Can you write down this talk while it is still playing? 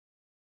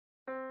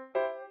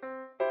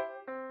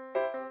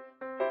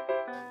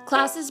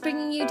Class is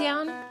bringing you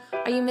down?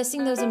 Are you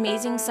missing those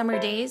amazing summer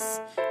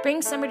days?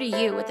 Bring summer to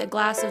you with a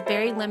glass of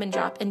berry lemon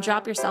drop and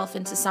drop yourself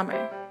into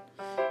summer.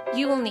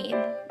 You will need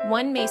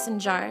 1 mason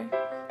jar,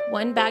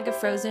 1 bag of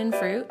frozen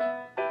fruit,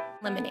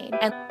 lemonade,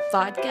 and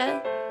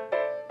vodka.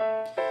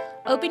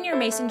 Open your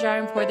mason jar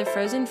and pour the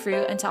frozen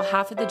fruit until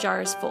half of the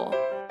jar is full.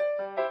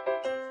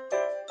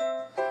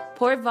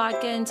 Pour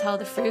vodka until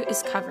the fruit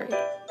is covered.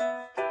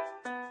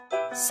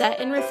 Set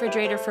in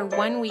refrigerator for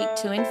 1 week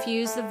to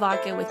infuse the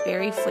vodka with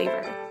berry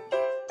flavor.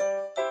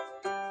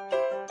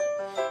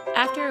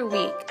 After a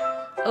week,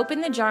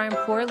 open the jar and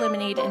pour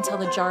lemonade until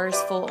the jar is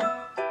full.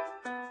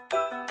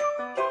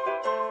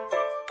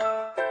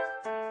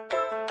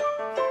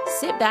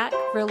 Sit back,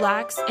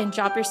 relax, and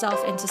drop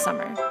yourself into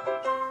summer.